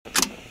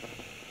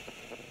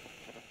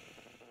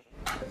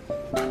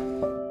Hello,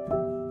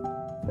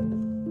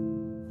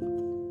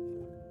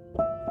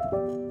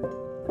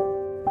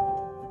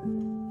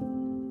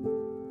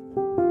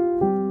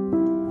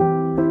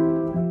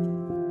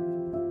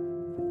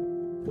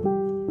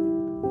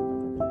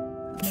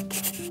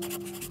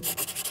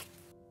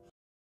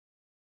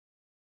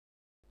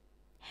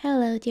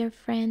 dear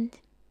friend.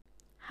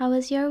 How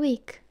was your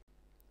week?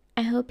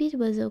 I hope it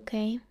was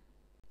okay.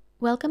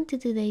 Welcome to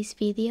today's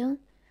video.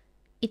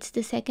 It's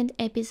the second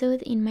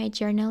episode in my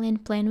Journal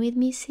and Plan With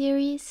Me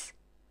series.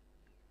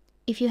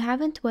 If you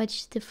haven't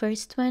watched the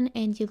first one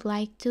and you'd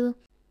like to,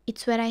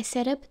 it's where I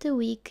set up the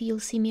week you'll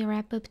see me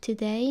wrap up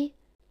today,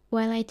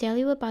 while I tell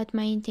you about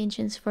my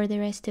intentions for the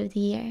rest of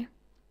the year.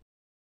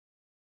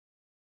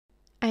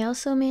 I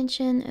also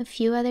mention a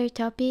few other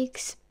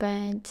topics,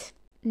 but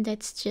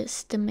that's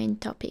just the main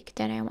topic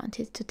that I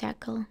wanted to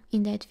tackle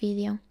in that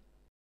video.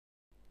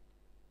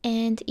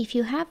 And if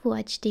you have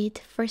watched it,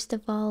 first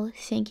of all,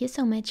 thank you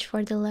so much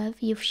for the love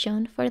you've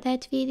shown for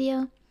that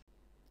video.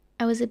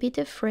 I was a bit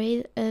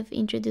afraid of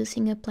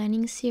introducing a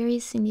planning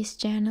series in this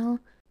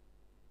channel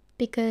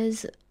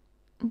because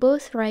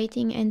both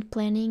writing and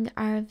planning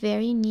are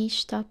very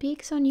niche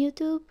topics on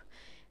YouTube,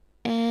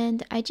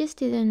 and I just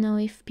didn't know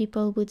if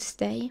people would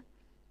stay.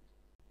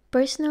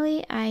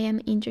 Personally, I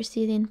am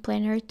interested in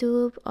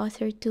PlannerTube,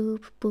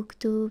 AuthorTube,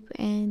 BookTube,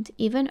 and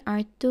even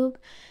ArtTube,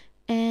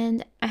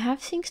 and I have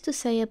things to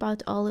say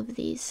about all of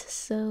these,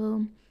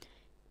 so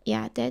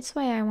yeah, that's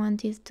why I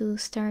wanted to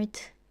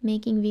start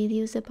making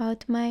videos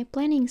about my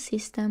planning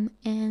system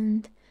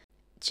and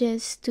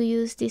just to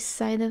use this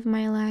side of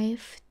my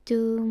life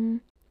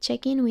to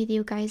check in with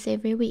you guys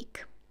every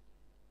week.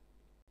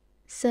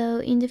 So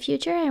in the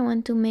future, I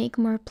want to make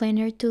more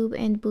PlannerTube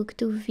and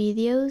BookTube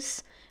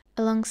videos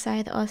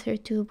alongside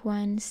AuthorTube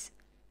ones,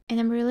 and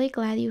I'm really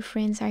glad you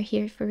friends are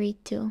here for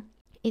it too.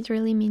 It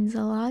really means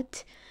a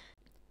lot.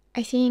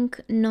 I think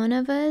none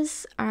of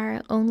us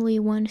are only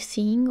one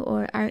thing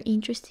or are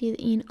interested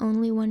in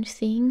only one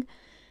thing,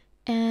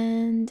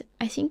 and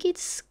I think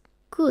it's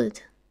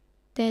good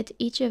that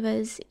each of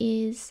us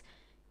is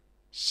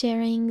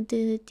sharing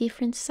the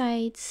different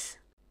sides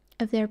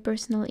of their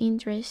personal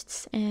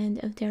interests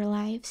and of their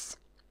lives.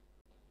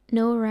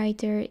 No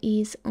writer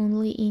is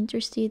only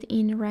interested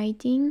in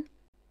writing,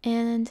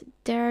 and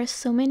there are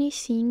so many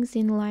things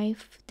in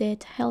life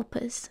that help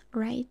us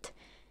write,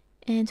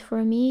 and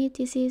for me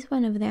this is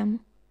one of them.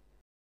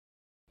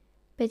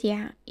 But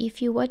yeah,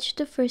 if you watched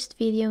the first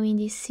video in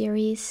this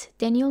series,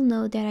 then you'll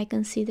know that I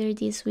consider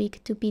this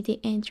week to be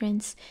the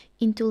entrance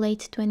into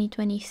late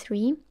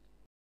 2023,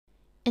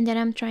 and that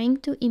I'm trying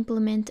to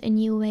implement a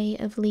new way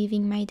of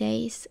living my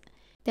days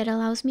that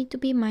allows me to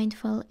be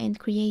mindful and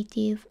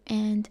creative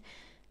and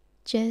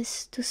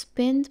just to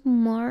spend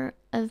more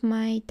of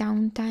my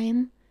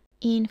downtime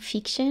in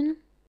fiction.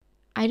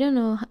 I don't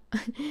know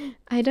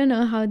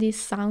how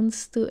this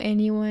sounds to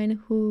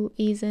anyone who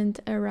isn't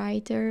a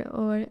writer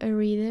or a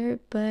reader,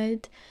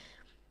 but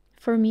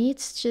for me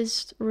it's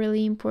just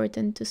really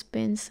important to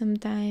spend some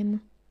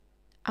time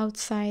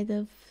outside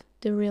of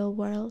the real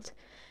world.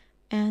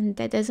 And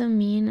that doesn't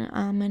mean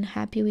I'm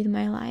unhappy with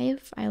my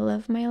life. I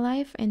love my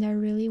life and I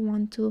really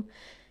want to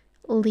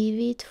live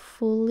it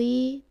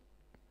fully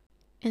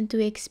and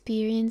to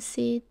experience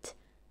it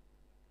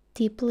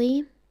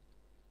deeply,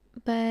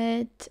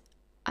 but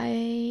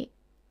I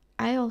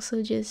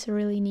also just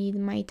really need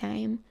my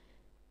time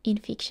in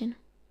fiction.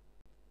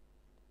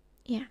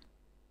 Yeah,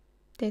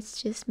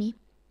 that's just me.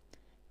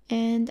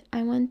 And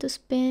I want to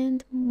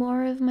spend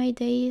more of my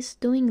days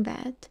doing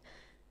that.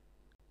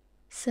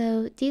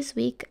 So this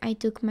week I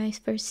took my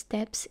first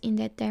steps in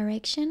that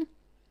direction.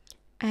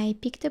 I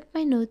picked up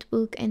my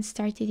notebook and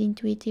started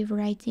intuitive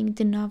writing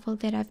the novel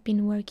that I've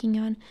been working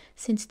on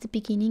since the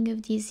beginning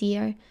of this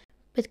year,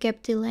 but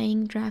kept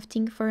delaying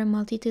drafting for a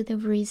multitude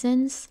of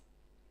reasons.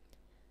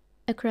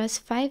 Across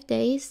 5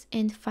 days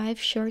and 5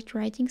 short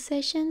writing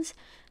sessions,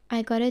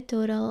 I got a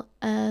total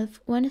of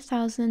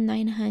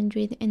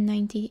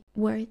 1,990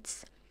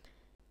 words,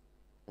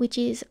 which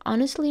is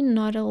honestly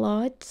not a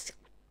lot,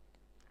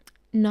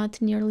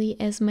 not nearly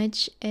as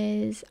much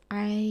as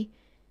I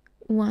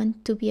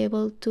want to be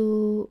able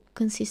to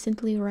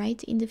consistently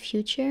write in the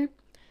future,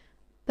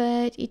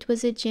 but it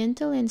was a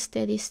gentle and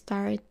steady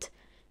start,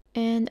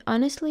 and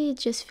honestly it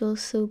just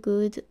feels so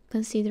good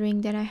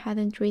considering that I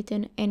hadn't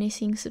written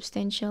anything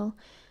substantial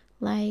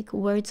like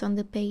words on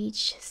the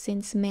page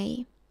since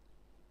May,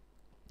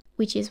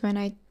 which is when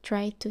I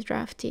tried to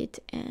draft it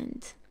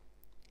and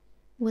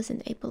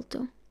wasn't able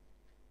to.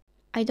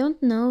 I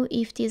don't know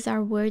if these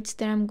are words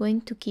that I'm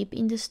going to keep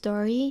in the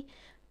story,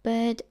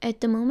 but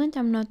at the moment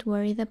I'm not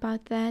worried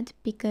about that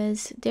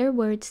because they're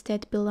words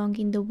that belong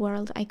in the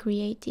world I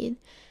created,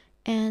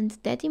 and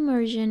that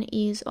immersion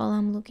is all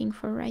I'm looking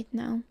for right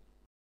now.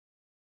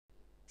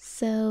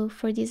 So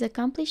for this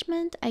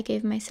accomplishment, I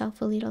gave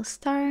myself a little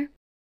star.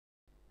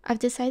 I've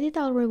decided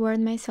I'll reward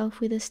myself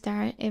with a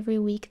star every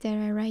week that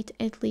I write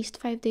at least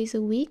 5 days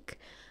a week,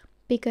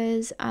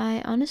 because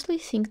I honestly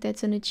think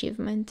that's an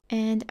achievement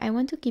and I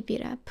want to keep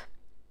it up.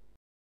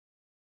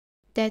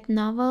 That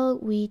novel,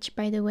 which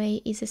by the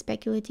way is a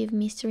speculative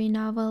mystery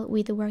novel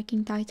with the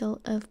working title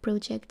of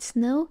Project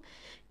Snow,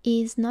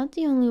 is not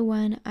the only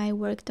one I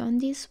worked on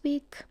this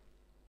week,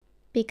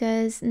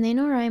 because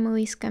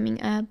NaNoWriMo is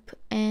coming up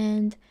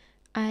and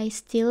I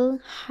still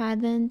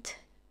hadn't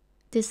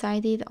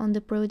decided on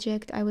the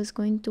project I was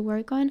going to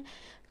work on,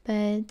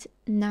 but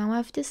now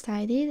I've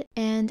decided.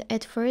 And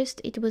at first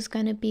it was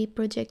gonna be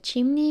Project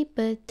Chimney,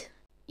 but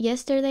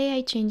yesterday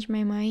I changed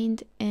my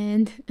mind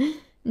and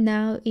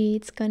now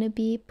it's gonna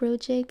be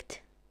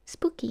Project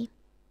Spooky.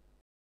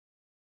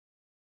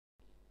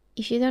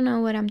 If you don't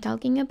know what I'm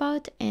talking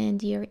about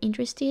and you're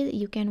interested,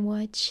 you can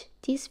watch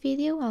this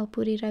video. I'll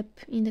put it up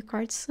in the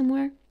cards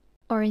somewhere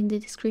or in the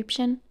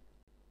description.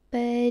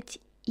 But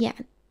yeah,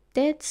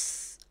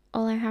 that's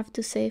all I have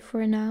to say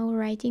for now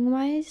writing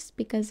wise,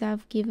 because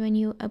I've given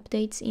you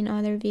updates in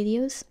other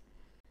videos.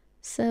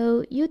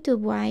 So YouTube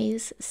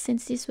wise,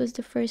 since this was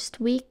the first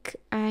week,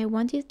 I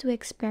wanted to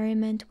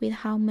experiment with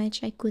how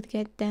much I could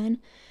get done,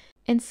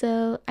 and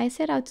so I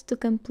set out to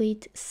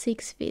complete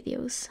 6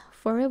 videos,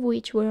 4 of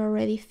which were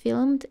already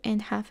filmed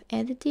and half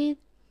edited.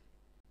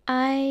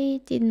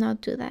 I did not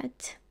do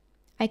that.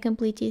 I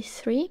completed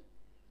 3,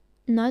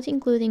 not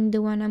including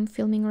the one I'm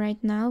filming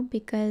right now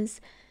because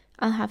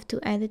I'll have to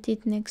edit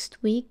it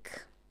next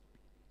week.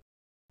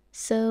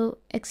 So,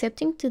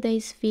 excepting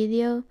today's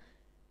video,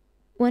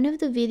 one of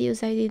the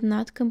videos I did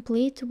not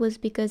complete was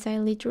because I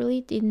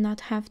literally did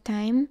not have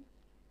time,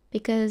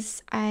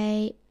 because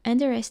I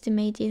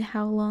underestimated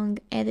how long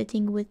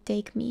editing would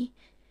take me.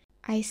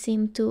 I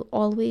seem to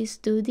always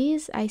do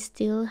this. I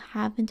still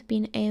haven't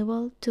been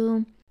able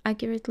to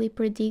accurately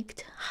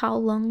predict how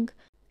long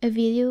a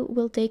video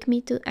will take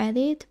me to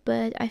edit,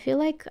 but I feel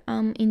like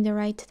I'm in the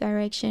right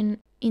direction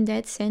in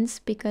that sense,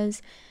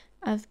 because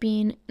I've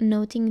been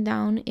noting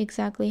down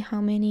exactly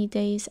how many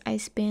days I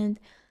spend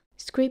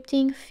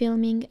scripting,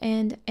 filming,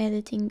 and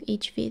editing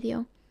each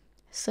video.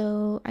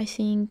 So I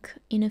think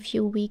in a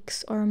few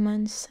weeks or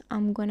months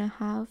I'm gonna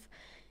have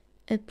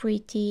a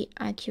pretty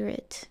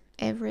accurate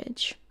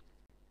average.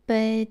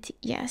 But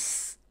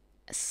yes,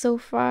 so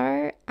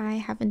far I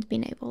haven't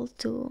been able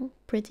to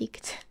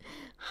predict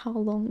how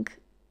long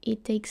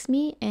it takes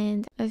me,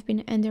 and I've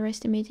been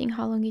underestimating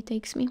how long it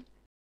takes me.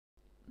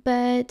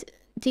 But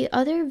the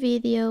other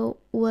video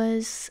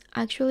was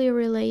actually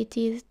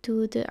related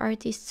to the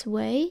artist's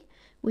way,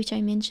 which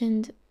I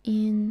mentioned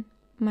in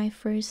my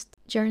first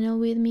journal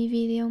with me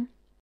video.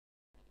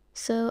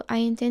 So I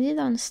intended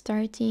on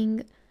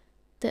starting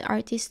the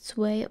artist's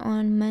way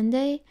on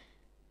Monday,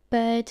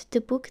 but the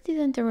book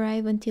didn't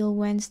arrive until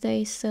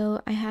Wednesday, so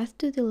I had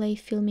to delay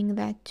filming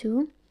that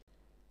too.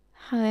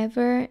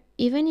 However,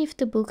 even if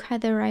the book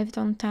had arrived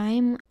on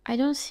time, I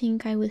don't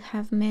think I would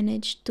have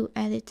managed to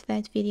edit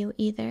that video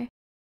either.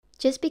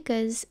 Just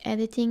because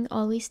editing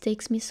always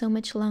takes me so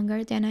much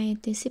longer than I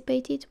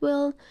anticipate it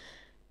will,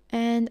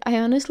 and I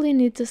honestly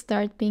need to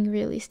start being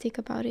realistic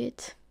about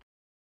it.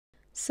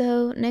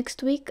 So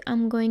next week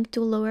I'm going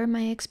to lower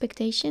my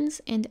expectations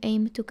and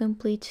aim to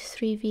complete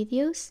 3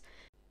 videos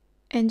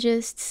and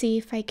just see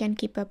if I can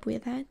keep up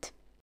with that.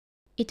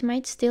 It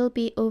might still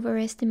be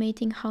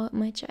overestimating how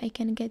much I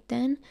can get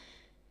done,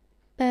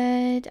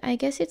 but I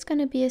guess it's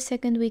gonna be a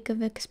second week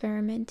of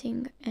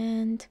experimenting,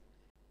 and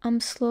I'm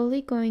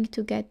slowly going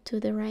to get to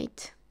the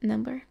right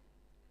number.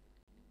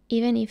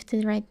 Even if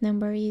the right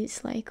number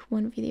is like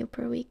 1 video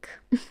per week.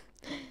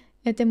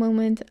 At the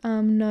moment,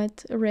 I'm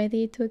not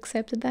ready to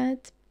accept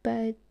that,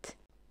 but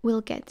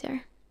we'll get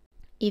there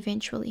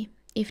eventually,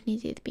 if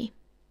needed be.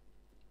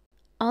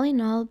 All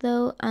in all,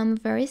 though, I'm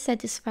very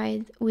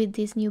satisfied with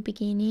this new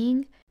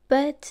beginning,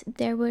 but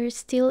there were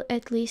still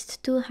at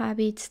least 2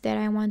 habits that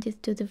I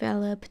wanted to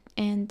develop,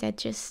 and that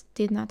just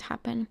did not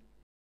happen.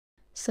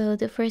 So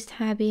the first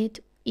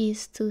habit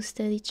is to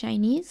study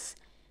Chinese.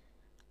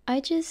 I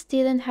just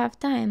didn't have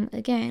time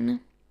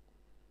again.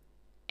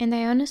 And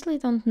I honestly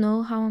don't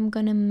know how I'm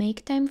gonna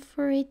make time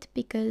for it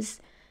because,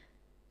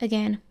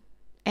 again,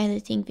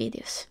 editing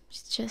videos.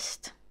 It's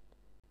just,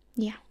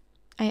 yeah,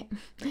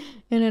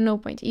 no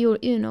point. You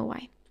know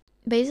why.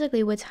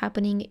 Basically what's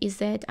happening is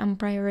that I'm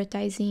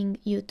prioritizing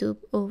YouTube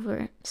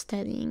over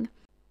studying.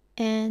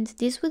 And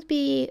this would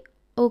be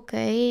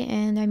okay,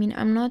 and I mean,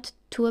 I'm not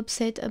too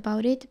upset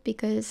about it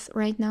because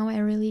right now I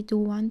really do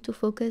want to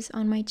focus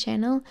on my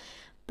channel.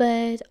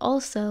 But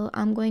also,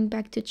 I'm going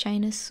back to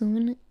China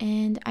soon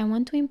and I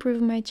want to improve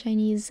my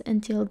Chinese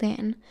until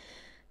then.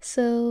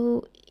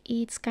 So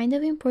it's kind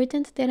of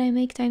important that I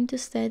make time to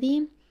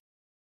study.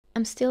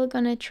 I'm still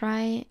gonna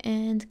try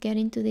and get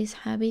into this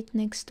habit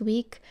next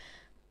week.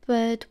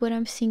 But what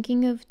I'm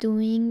thinking of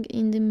doing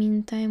in the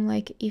meantime,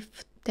 like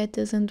if that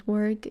doesn't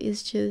work,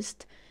 is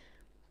just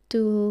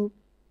to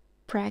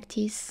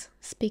practice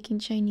speaking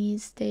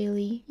Chinese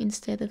daily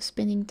instead of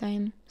spending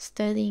time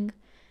studying.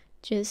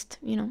 Just,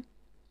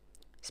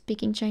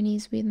 speaking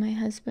Chinese with my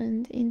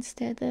husband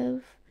instead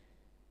of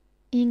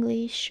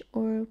English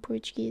or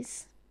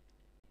Portuguese.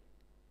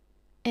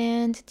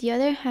 And the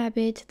other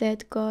habit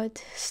that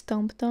got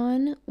stomped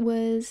on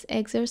was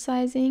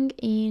exercising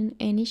in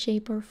any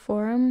shape or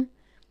form.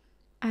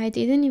 I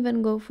didn't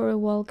even go for a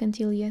walk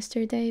until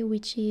yesterday,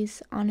 which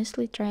is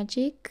honestly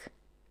tragic.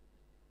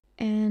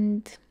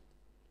 And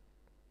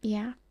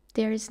yeah,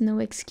 there is no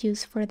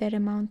excuse for that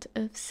amount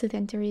of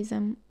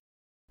sedentarism.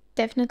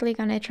 Definitely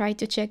gonna try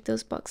to check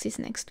those boxes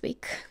next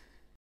week.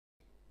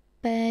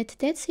 But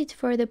that's it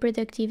for the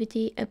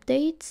productivity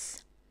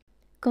updates.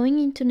 Going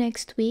into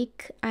next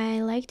week,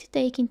 I like to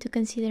take into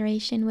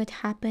consideration what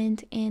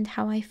happened and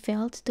how I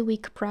felt the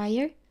week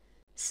prior.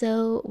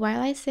 So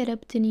while I set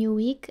up the new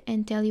week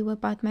and tell you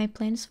about my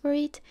plans for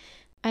it,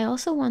 I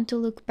also want to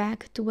look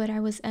back to what I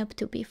was up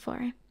to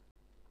before.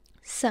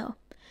 So,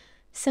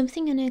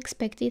 something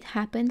unexpected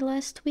happened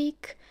last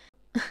week.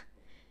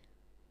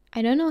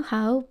 I don't know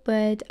how,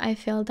 but I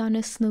fell down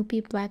a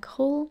Snoopy black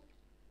hole.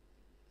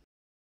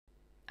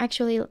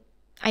 Actually,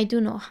 I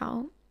do know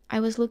how. I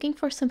was looking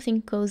for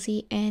something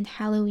cozy and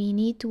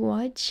Halloweeny to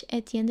watch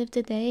at the end of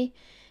the day,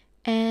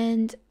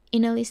 and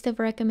in a list of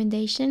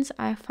recommendations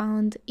I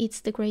found It's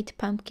the Great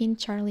Pumpkin,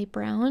 Charlie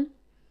Brown.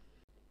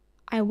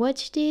 I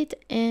watched it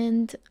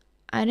and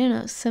I don't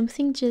know,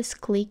 something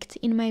just clicked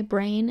in my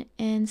brain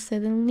and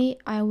suddenly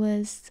I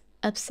was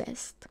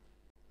obsessed.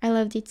 I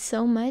loved it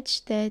so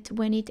much that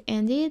when it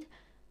ended,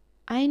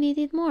 I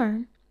needed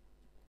more.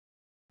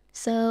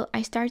 So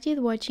I started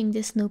watching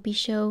the Snoopy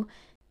show.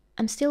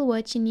 I'm still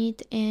watching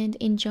it and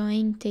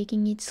enjoying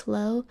taking it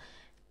slow,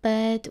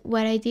 but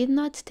what I did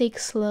not take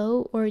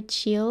slow or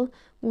chill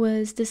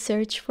was the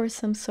search for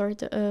some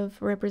sort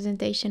of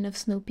representation of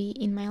Snoopy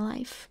in my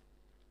life.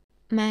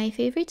 My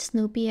favorite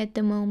Snoopy at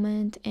the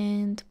moment,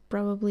 and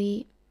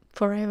probably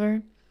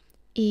forever,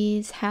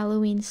 is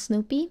Halloween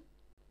Snoopy.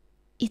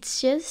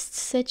 It's just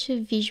such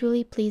a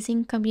visually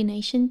pleasing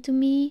combination to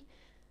me.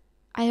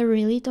 I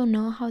really don't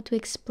know how to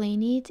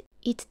explain it.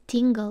 It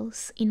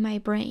tingles in my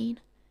brain.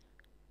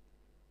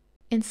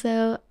 And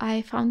so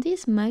I found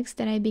these mugs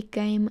that I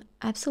became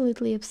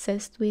absolutely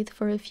obsessed with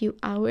for a few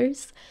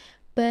hours,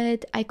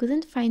 but I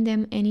couldn't find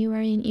them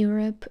anywhere in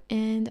Europe,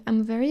 and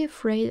I'm very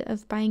afraid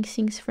of buying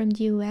things from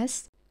the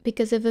US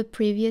because of a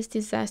previous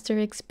disaster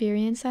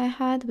experience I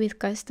had with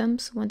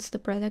customs once the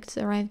products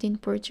arrived in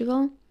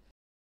Portugal.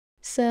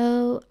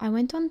 So I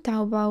went on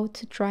Taobao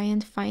to try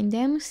and find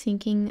them,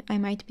 thinking I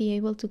might be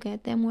able to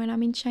get them when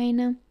I'm in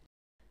China.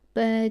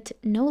 But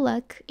no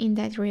luck in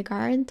that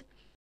regard.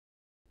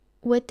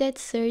 What that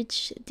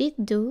search did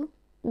do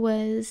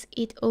was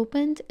it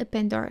opened a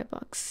Pandora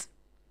box.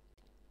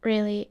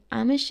 Really,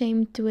 I'm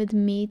ashamed to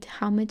admit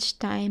how much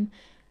time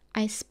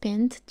I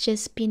spent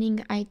just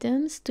pinning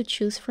items to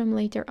choose from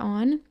later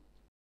on.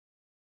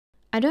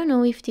 I don't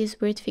know if this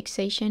weird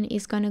fixation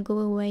is gonna go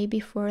away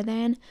before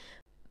then,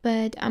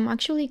 but I'm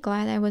actually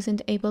glad I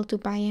wasn't able to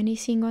buy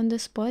anything on the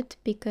spot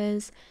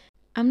because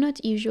I'm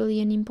not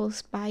usually an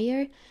impulse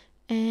buyer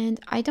and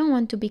I don't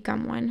want to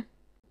become one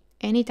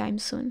anytime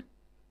soon.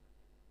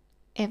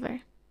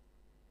 Ever.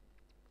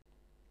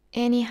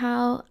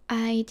 Anyhow,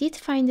 I did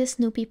find a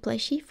Snoopy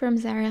plushie from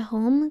Zara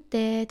Home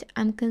that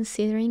I'm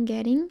considering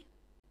getting,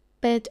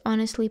 but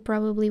honestly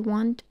probably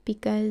won't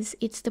because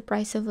it's the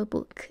price of a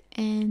book,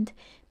 and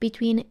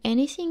between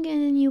anything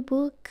and a new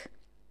book,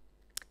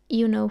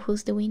 you know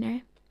who's the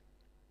winner.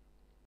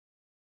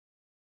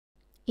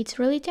 It's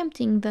really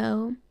tempting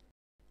though.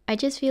 I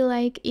just feel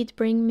like it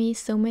brings me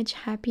so much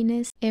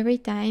happiness every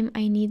time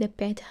I need a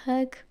pet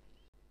hug,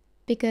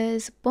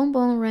 because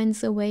Bonbon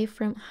runs away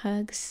from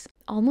hugs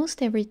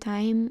almost every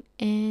time,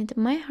 and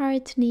my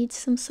heart needs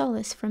some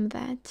solace from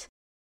that.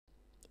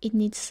 It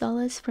needs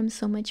solace from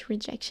so much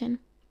rejection.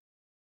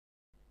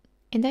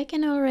 And I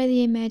can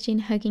already imagine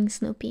hugging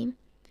Snoopy.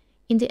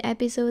 In the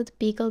episode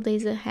Pickle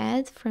Days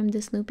Ahead from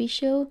the Snoopy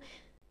Show,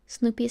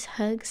 Snoopy's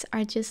hugs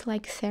are just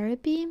like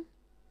therapy.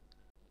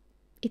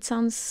 It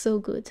sounds so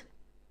good.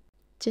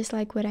 Just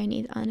like what I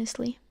need,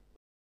 honestly.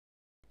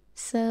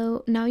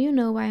 So now you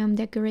know why I'm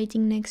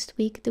decorating next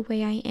week the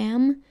way I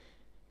am.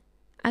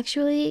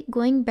 Actually,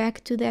 going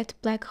back to that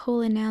black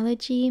hole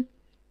analogy,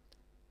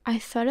 I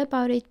thought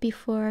about it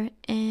before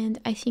and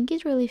I think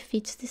it really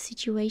fits the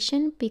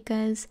situation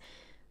because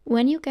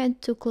when you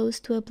get too close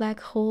to a black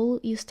hole,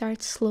 you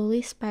start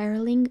slowly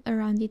spiraling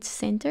around its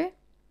center.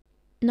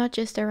 Not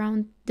just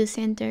around the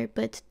center,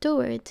 but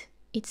toward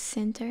its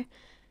center.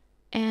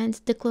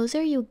 And the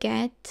closer you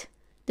get,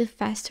 the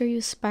faster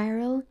you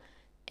spiral,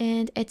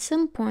 and at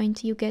some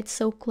point you get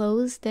so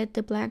close that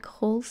the black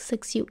hole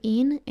sucks you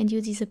in and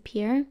you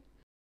disappear.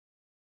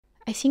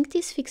 I think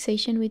this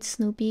fixation with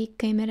Snoopy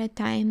came at a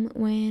time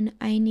when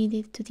I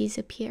needed to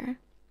disappear.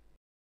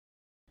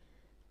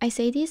 I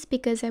say this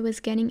because I was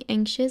getting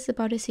anxious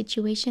about a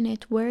situation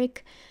at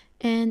work,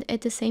 and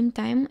at the same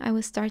time I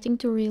was starting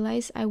to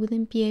realize I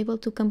wouldn't be able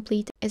to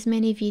complete as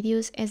many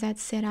videos as I'd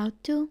set out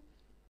to,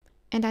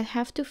 and I'd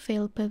have to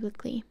fail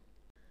publicly.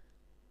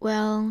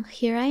 Well,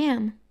 here I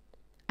am.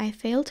 I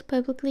failed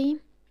publicly.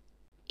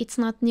 It's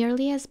not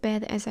nearly as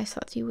bad as I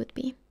thought it would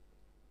be.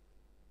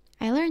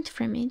 I learned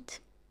from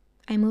it.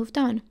 I moved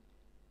on.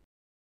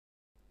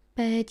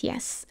 But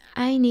yes,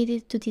 I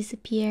needed to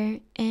disappear,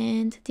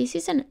 and this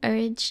is an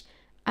urge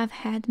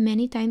I've had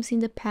many times in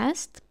the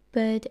past.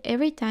 but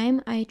every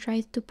time I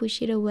tried to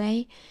push it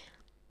away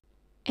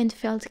and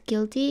felt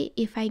guilty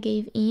if I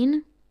gave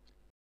in.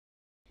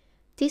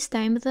 This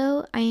time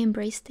though, I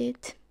embraced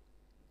it.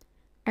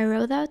 I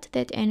rode out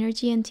that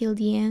energy until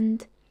the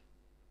end,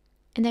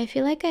 and I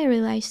feel like I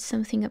realized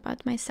something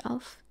about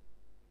myself.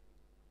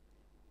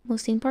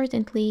 Most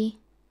importantly,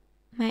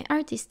 my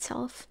artist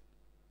self.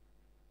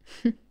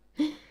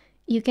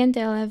 You can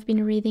tell I've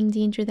been reading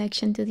the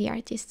introduction to The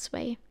Artist's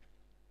Way.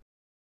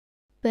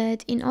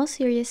 But in all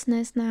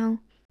seriousness now,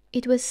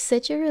 it was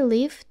such a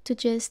relief to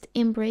just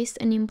embrace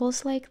an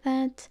impulse like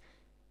that.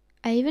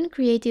 I even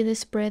created a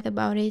spread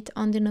about it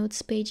on the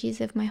notes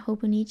pages of my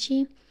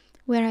hobonichi,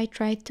 where I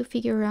tried to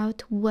figure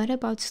out what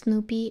about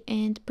Snoopy,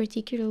 and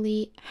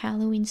particularly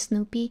Halloween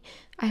Snoopy,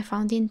 I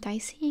found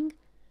enticing.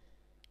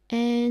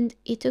 And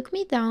it took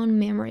me down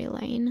memory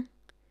lane,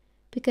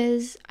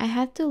 because I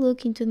had to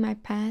look into my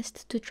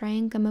past to try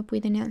and come up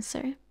with an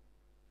answer.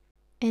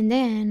 And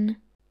then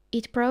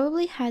it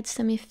probably had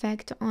some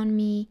effect on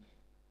me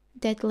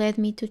that led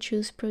me to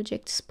choose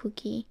Project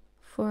Spooky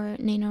for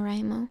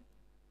NaNoWriMo.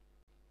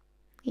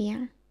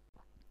 Yeah,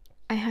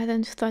 I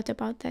hadn't thought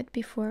about that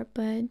before,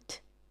 but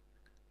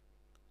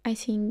I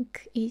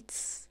think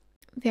it's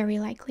very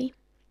likely.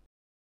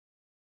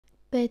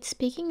 But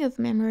speaking of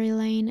memory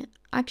lane,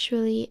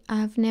 actually,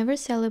 I've never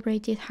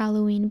celebrated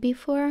Halloween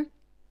before.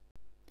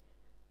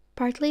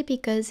 Partly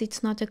because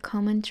it's not a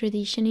common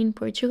tradition in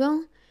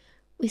Portugal.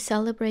 We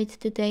celebrate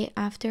the day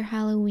after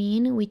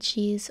Halloween, which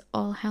is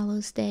All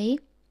Hallows Day.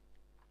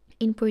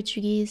 In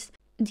Portuguese,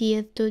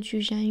 Dia de Todos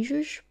os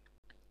Anjos.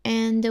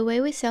 And the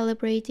way we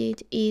celebrate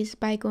it is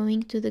by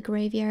going to the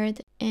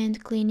graveyard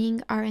and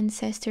cleaning our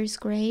ancestors'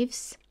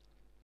 graves.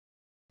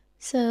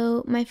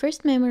 So my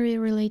first memory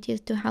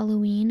related to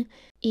Halloween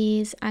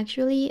is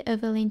actually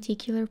of a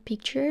lenticular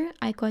picture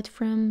I got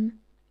from,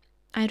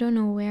 I don't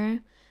know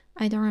where,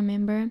 I don't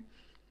remember,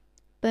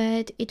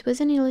 but it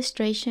was an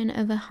illustration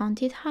of a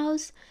haunted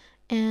house,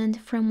 and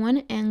from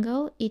one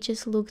angle it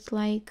just looked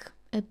like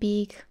a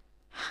big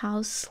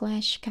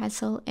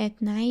house/castle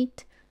at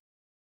night.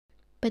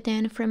 But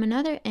then from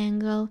another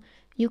angle,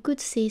 you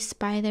could see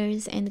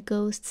spiders and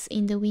ghosts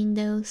in the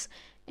windows,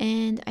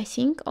 and I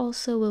think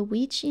also a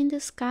witch in the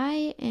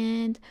sky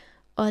and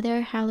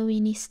other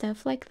Halloweeny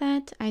stuff like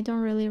that. I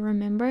don't really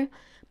remember,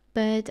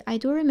 but I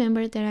do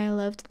remember that I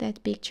loved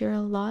that picture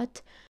a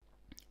lot.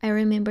 I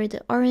remember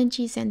the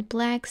oranges and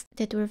blacks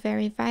that were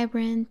very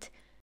vibrant,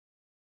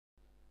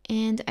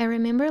 and I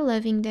remember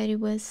loving that it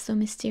was so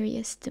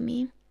mysterious to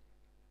me.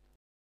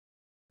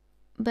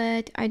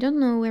 But I don't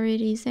know where it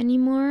is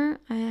anymore.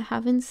 I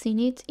haven't seen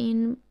it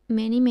in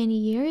many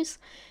years,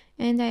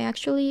 and I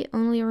actually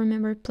only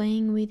remember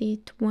playing with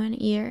it 1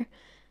 year.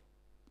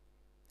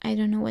 I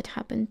don't know what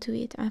happened to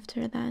it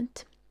after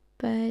that,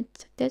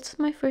 but that's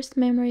my first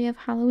memory of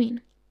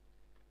Halloween.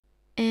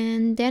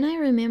 And then I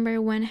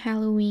remember one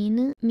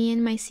Halloween, me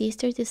and my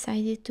sister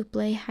decided to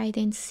play hide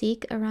and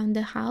seek around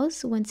the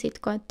house once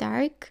it got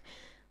dark,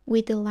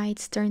 with the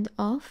lights turned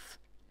off.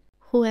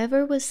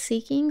 Whoever was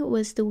seeking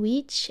was the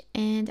witch,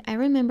 and I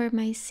remember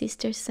my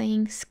sister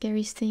saying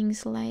scary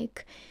things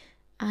like,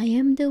 "I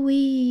am the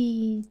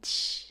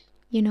witch,"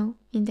 you know,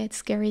 in that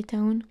scary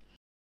tone.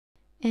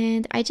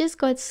 And I just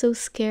got so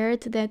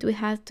scared that we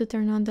had to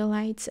turn on the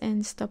lights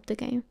and stop the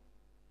game.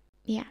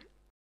 Yeah,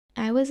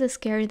 I was a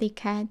scaredy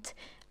cat.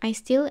 I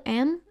still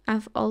am,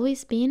 I've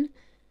always been.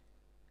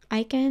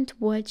 I can't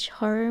watch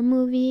horror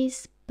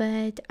movies,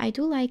 but I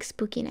do like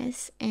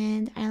spookiness,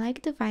 and I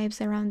like the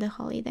vibes around the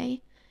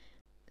holiday.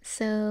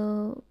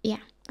 So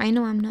yeah, I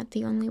know I'm not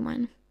the only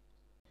one.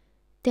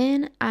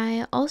 Then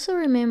I also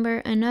remember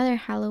another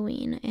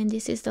Halloween, and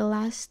this is the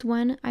last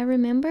one I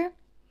remember.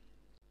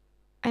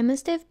 I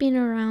must have been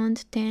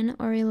around 10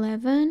 or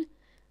 11.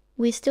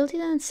 We still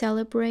didn't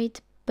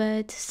celebrate,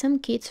 but some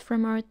kids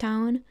from our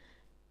town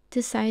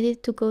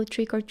decided to go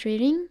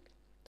trick-or-treating.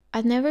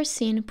 I'd never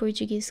seen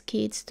Portuguese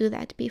kids do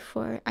that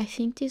before. I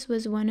think this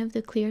was one of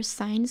the clear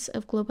signs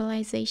of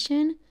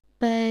globalization,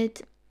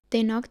 but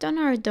they knocked on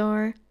our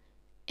door,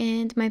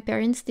 and my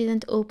parents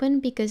didn't open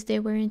because they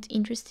weren't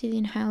interested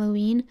in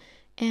Halloween,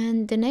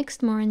 and the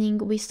next morning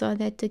we saw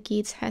that the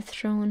kids had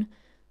thrown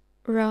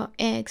raw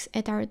eggs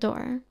at our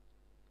door.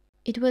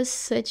 It was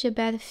such a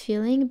bad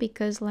feeling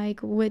because, like,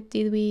 what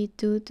did we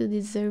do to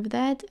deserve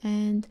that?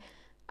 And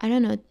I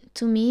don't know,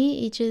 to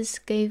me it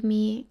just gave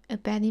me a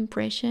bad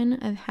impression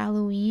of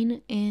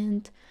Halloween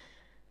and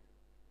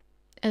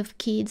of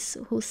kids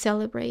who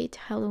celebrate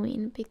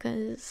Halloween,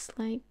 because,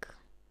 like,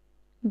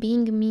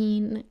 being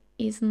mean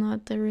is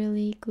not a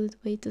really good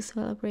way to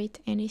celebrate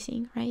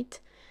anything, right?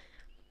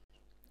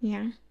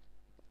 Yeah.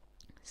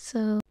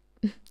 So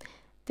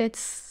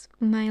that's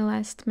my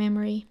last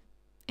memory,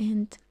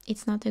 and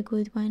it's not a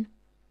good one.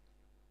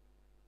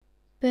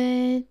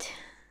 But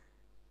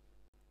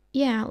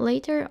yeah,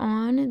 later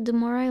on, the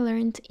more I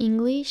learned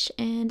English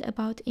and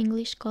about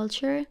English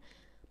culture,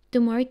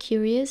 the more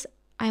curious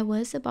I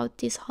was about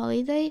this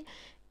holiday.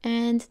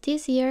 And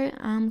this year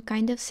I'm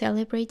kind of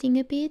celebrating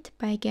a bit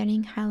by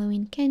getting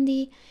Halloween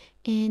candy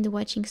and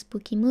watching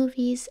spooky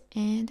movies,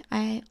 and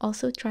I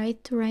also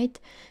tried to write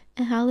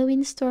a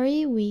Halloween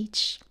story,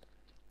 which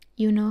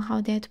you know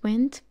how that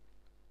went.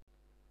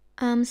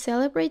 I'm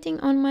celebrating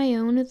on my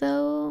own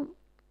though,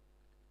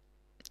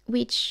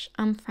 which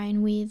I'm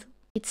fine with.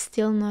 It's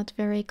still not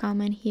very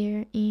common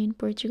here in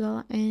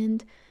Portugal,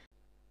 and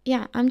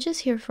yeah, I'm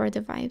just here for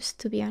the vibes,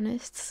 to be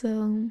honest,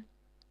 so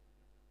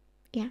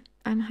yeah,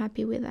 I'm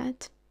happy with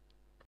that.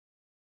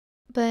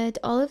 But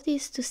all of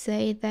this to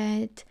say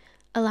that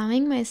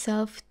allowing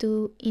myself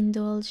to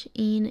indulge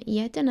in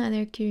yet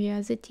another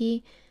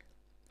curiosity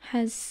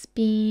has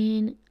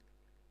been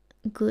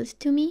good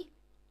to me.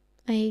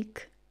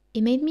 Like,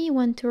 it made me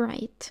want to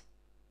write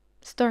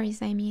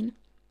stories, I mean.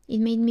 It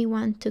made me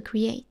want to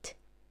create.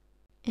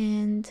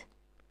 And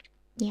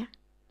yeah,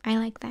 I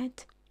like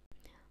that.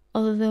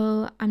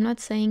 Although I'm not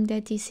saying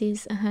that this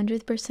is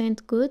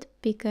 100% good,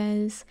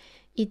 because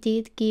it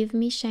did give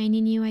me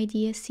shiny new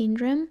idea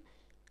syndrome.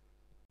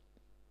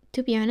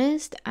 To be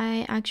honest,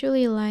 I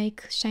actually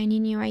like shiny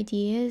new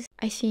ideas.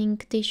 I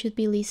think they should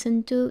be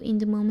listened to in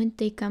the moment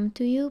they come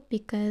to you,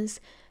 because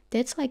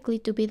that's likely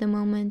to be the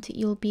moment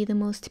you'll be the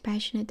most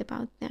passionate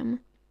about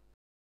them,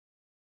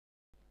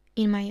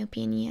 in my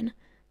opinion.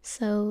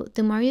 So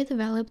the more you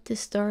develop the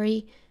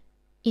story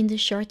in the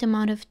short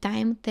amount of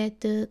time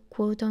that the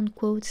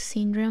quote-unquote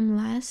syndrome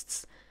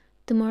lasts,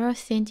 the more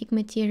authentic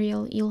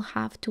material you'll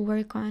have to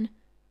work on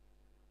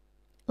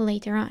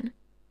later on,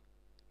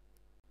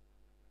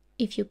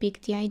 if you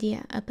pick the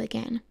idea up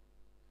again.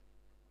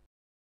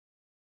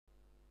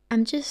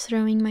 I'm just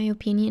throwing my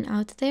opinion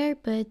out there,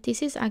 but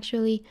this is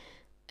actually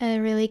a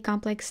really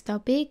complex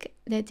topic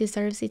that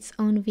deserves its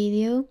own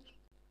video.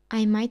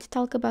 I might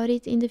talk about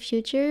it in the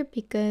future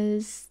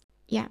because,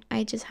 yeah,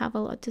 I just have a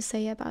lot to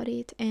say about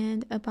it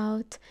and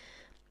about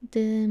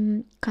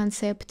the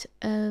concept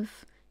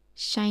of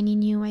shiny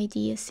new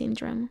idea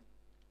syndrome,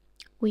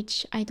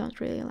 which I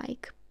don't really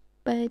like.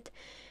 But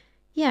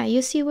yeah,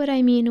 you see what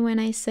I mean when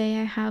I say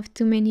I have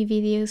too many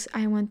videos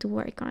I want to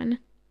work on.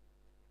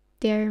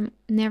 They're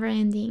never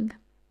ending.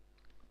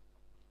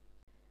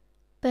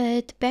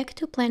 But back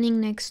to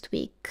planning next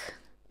week.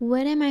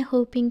 What am I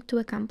hoping to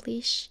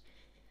accomplish?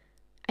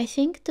 I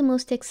think the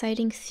most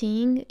exciting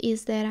thing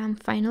is that I'm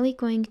finally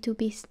going to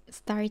be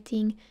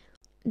starting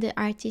the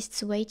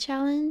Artist's Way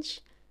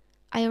challenge.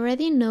 I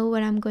already know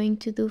what I'm going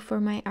to do for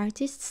my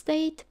artist's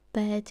date,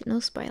 but no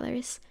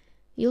spoilers.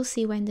 You'll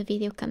see when the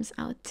video comes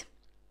out.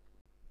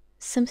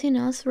 Something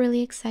else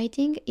really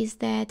exciting is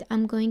that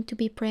I'm going to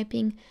be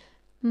prepping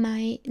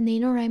my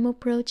NaNoWriMo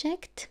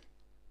project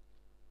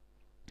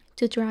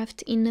to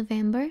draft in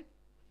November.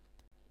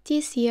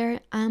 This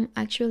year I'm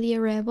actually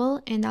a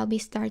rebel and I'll be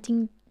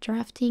starting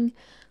drafting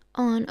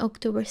on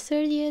October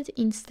 30th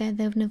instead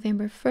of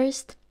November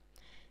 1st.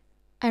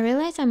 I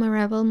realize I'm a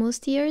rebel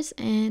most years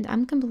and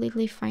I'm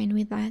completely fine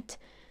with that.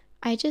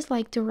 I just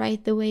like to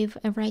ride the wave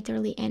of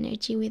writerly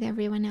energy with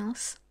everyone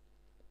else.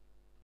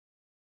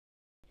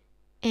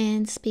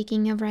 And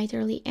speaking of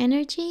writerly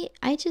energy,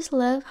 I just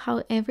love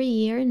how every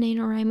year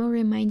NaNoWriMo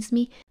reminds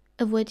me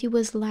of what it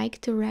was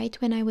like to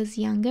write when I was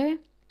younger.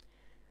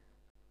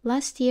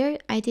 Last year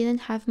I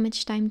didn't have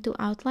much time to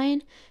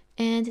outline,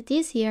 and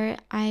this year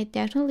I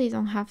definitely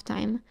don't have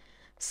time.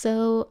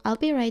 So I'll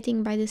be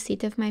writing by the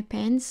seat of my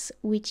pants,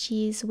 which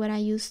is what I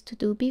used to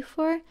do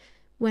before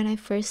when I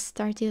first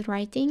started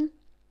writing.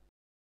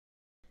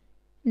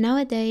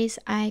 Nowadays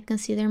I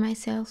consider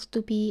myself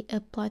to be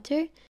a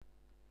plotter,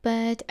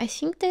 but I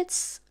think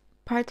that's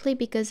partly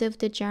because of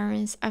the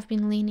genres I've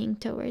been leaning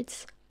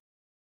towards.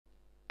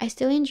 I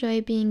still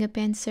enjoy being a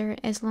pantser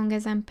as long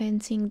as I'm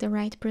pantsing the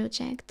right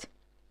project.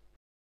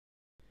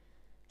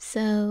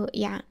 So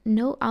yeah,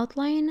 no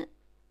outline,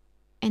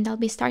 and I'll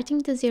be starting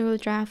the zero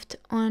draft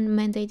on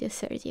Monday the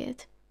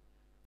 30th,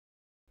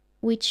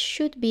 which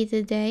should be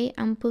the day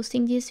I'm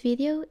posting this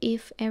video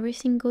if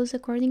everything goes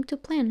according to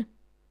plan.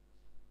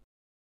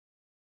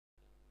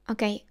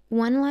 Okay,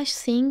 one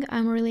last thing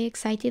I'm really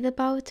excited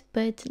about,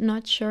 but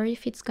not sure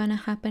if it's gonna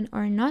happen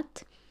or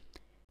not.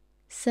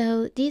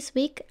 So this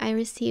week I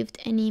received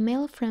an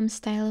email from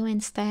Stylo &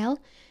 Style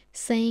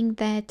saying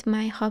that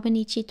my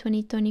Hobonichi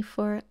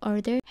 2024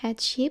 order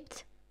had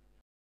shipped.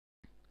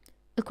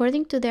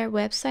 According to their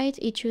website,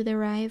 it should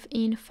arrive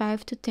in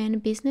 5 to 10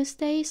 business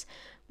days,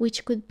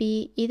 which could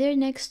be either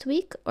next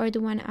week or the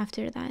one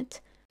after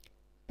that.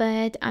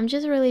 But I'm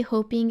just really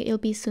hoping it'll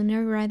be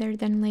sooner rather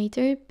than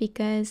later,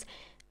 because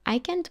I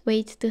can't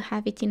wait to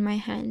have it in my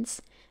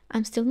hands.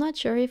 I'm still not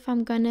sure if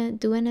I'm gonna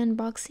do an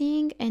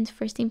unboxing and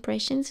first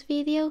impressions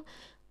video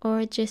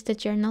or just a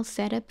journal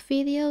setup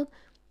video,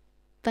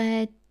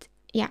 but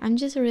yeah, I'm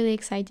just really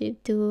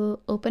excited to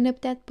open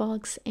up that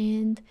box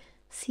and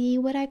see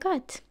what I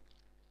got.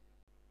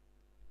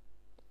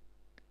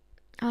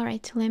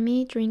 Alright, let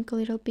me drink a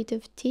little bit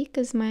of tea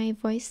because my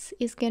voice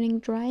is getting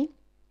dry.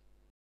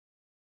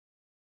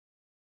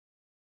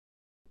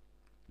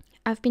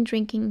 I've been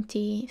drinking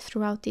tea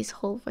throughout this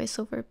whole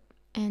voiceover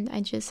and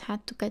I just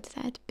had to cut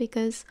that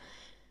because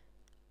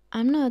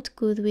I'm not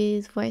good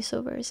with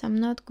voiceovers. I'm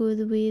not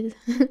good with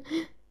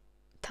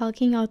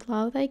talking out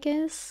loud, I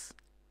guess.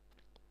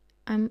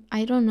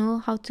 I don't know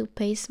how to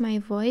pace my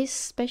voice,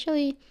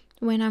 especially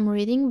when I'm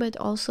reading, but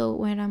also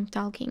when I'm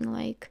talking,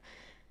 like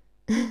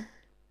and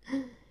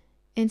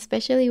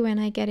especially when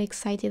I get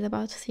excited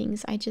about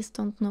things, I just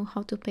don't know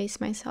how to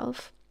pace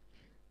myself.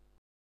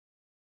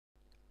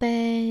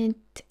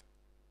 But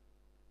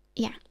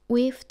yeah,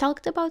 we've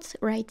talked about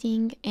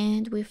writing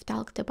and we've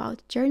talked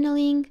about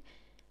journaling,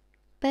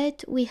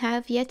 but we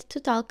have yet to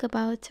talk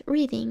about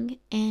reading,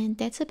 and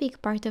that's a big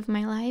part of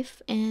my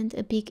life and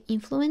a big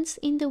influence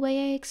in the way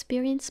I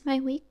experience my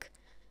week,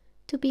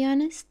 to be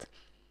honest,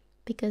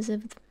 because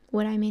of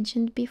what I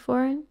mentioned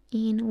before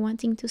in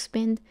wanting to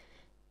spend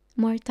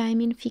more time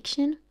in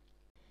fiction.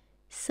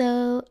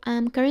 So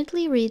I'm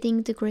currently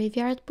reading The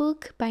Graveyard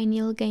Book by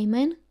Neil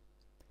Gaiman.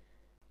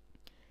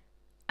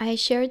 I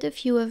shared a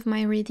few of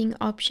my reading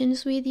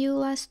options with you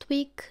last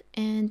week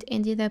and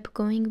ended up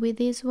going with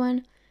this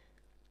one,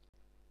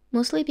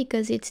 mostly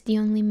because it's the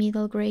only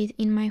middle grade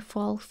in my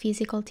fall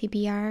physical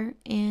TBR,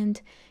 and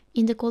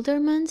in the colder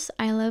months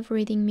I love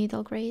reading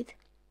middle grade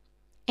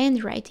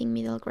and writing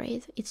middle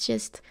grade. It's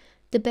just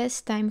the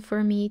best time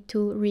for me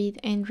to read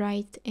and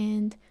write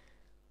and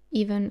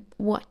even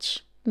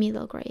watch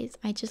middle grade.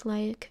 I just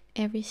like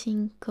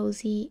everything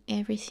cozy,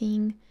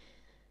 everything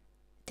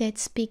that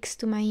speaks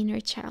to my inner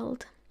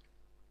child.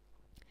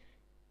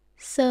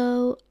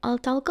 So I'll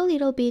talk a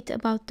little bit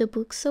about the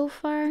book so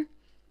far.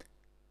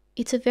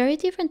 It's a very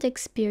different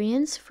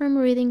experience from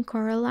reading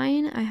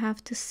Coraline, I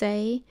have to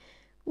say,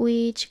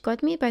 which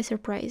got me by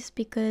surprise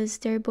because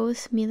they're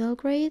both middle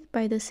grade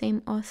by the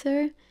same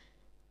author.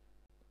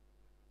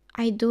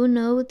 I do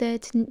know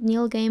that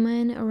Neil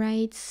Gaiman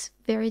writes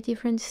very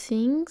different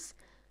things,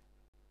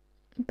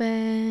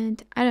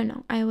 but I don't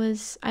know, I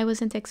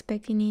wasn't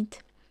expecting it.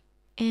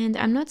 And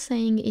I'm not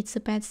saying it's a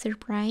bad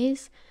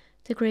surprise.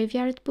 The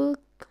Graveyard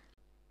Book,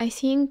 I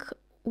think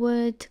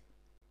what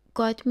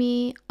got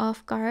me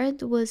off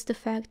guard was the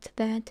fact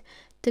that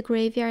The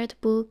Graveyard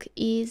Book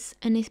is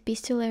an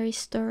epistolary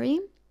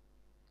story.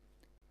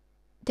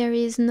 There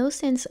is no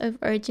sense of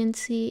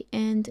urgency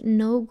and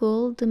no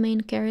goal the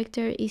main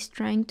character is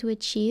trying to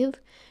achieve.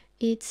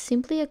 It's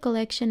simply a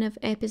collection of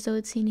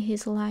episodes in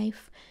his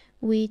life,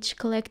 which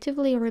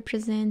collectively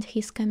represent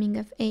his coming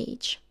of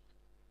age.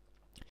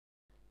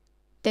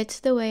 That's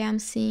the way I'm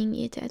seeing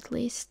it, at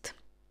least.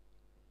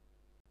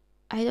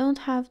 I don't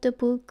have the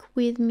book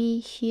with me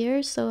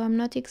here, so I'm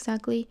not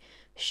exactly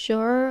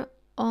sure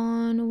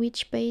on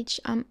which page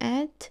I'm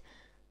at,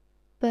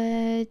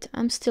 but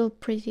I'm still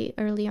pretty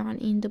early on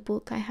in the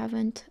book. I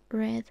haven't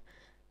read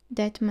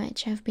that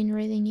much. I've been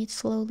reading it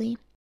slowly.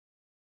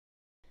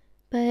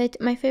 But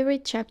my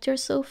favorite chapter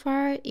so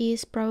far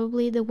is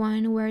probably the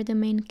one where the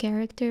main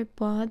character,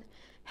 Bod,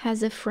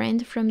 has a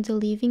friend from the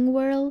living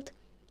world.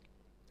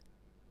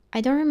 I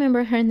don't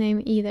remember her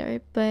name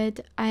either, but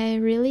I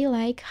really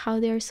like how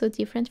they're so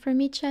different from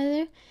each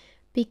other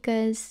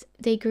because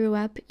they grew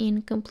up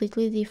in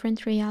completely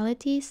different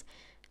realities,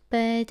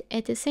 but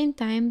at the same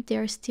time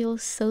they're still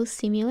so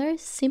similar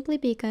simply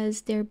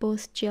because they're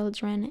both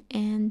children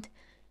and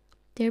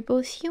they're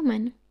both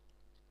human.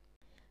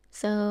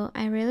 So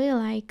I really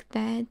like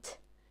that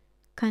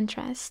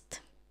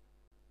contrast.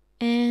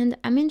 And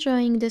I'm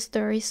enjoying the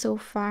story so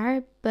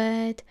far,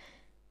 but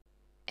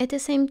at the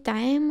same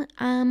time,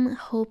 I'm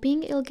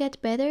hoping it'll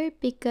get better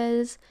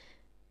because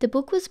the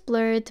book was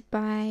blurred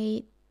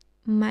by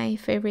my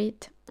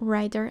favorite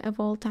writer of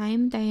all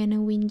time, Diana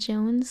Wynne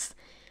Jones,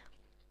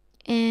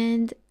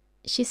 and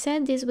she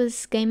said this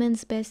was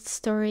Gaiman's best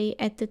story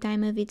at the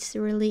time of its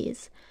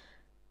release.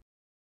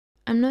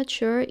 I'm not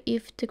sure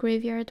if The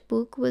Graveyard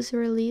Book was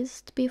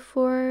released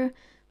before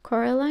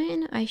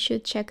Coraline, I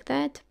should check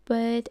that,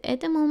 but at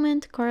the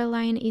moment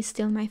Coraline is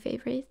still my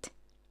favorite.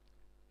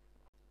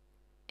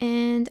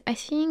 And I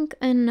think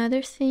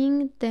another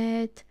thing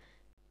that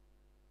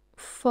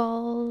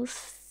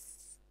falls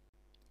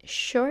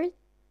short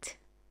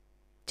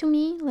to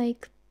me,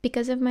 like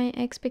because of my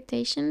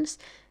expectations.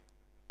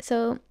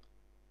 So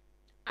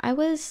I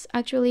was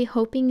actually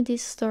hoping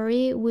this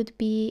story would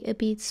be a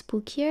bit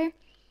spookier.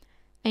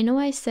 I know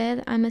I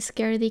said I'm a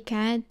scaredy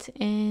cat,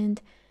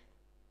 and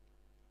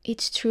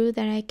it's true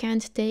that I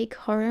can't take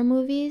horror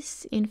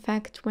movies. In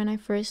fact, when I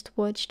first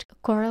watched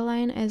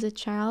Coraline as a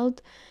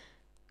child,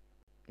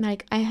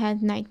 like I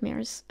had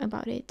nightmares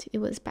about it. It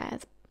was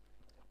bad.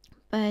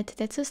 But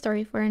that's a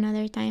story for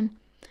another time.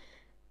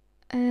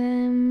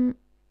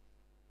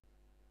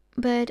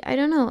 But I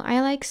don't know, I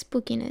like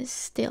spookiness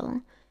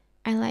still.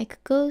 I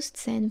like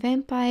ghosts and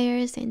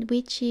vampires and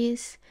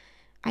witches.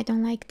 I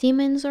don't like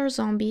demons or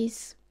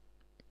zombies.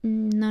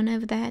 None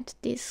of that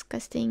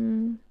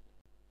disgusting,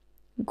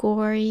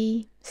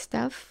 gory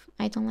stuff.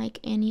 I don't like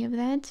any of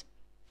that.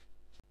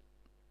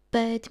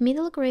 But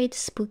middle grade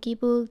spooky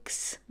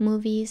books,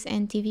 movies,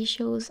 and TV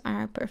shows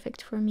are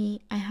perfect for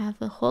me. I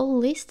have a whole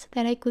list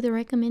that I could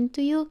recommend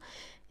to you,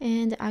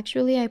 and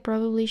actually I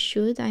probably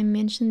should. I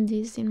mentioned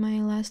this in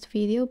my last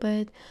video,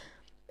 but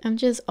I'm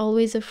just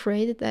always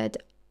afraid that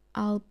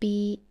I'll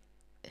be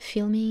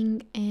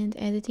filming and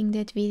editing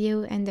that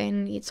video, and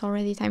then it's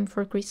already time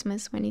for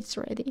Christmas when it's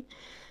ready.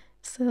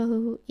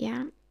 So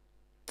yeah,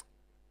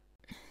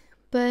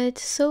 but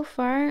so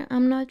far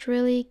I'm not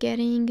really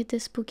getting the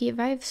spooky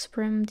vibes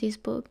from this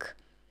book.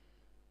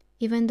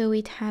 Even though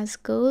it has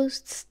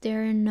ghosts,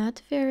 they're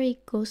not very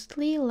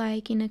ghostly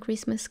like in A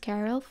Christmas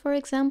Carol, for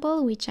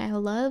example, which I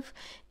love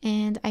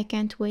and I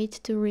can't wait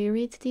to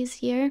reread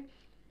this year.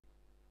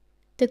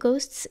 The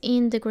ghosts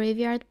in the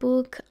Graveyard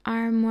book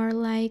are more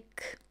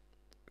like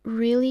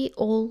really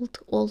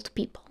old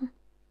people.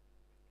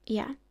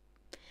 Yeah.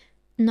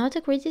 Not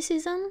a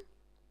criticism,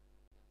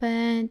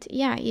 but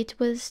yeah, it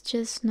was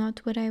just not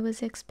what I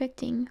was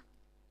expecting.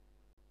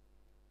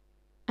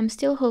 I'm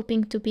still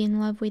hoping to be in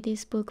love with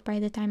this book by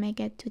the time I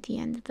get to the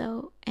end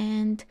though,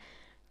 and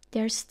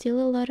there's still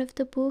a lot of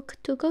the book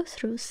to go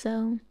through,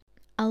 so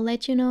I'll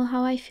let you know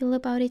how I feel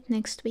about it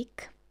next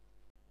week.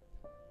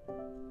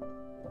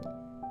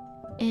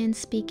 And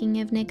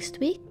speaking of next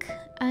week,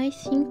 I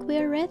think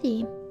we're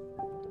ready.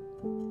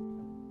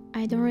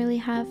 I don't really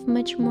have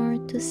much more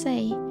to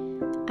say.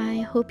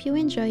 I hope you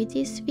enjoyed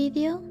this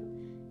video.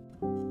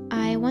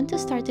 I want to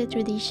start a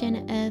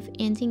tradition of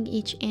ending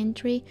each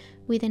entry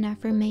with an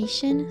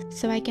affirmation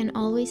so I can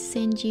always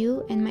send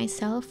you and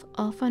myself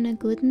off on a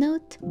good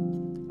note.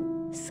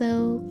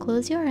 So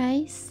close your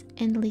eyes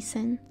and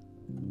listen.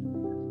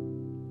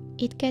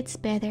 It gets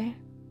better.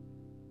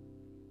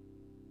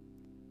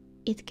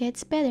 It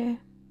gets better.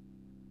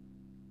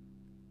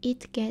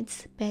 It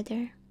gets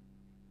better.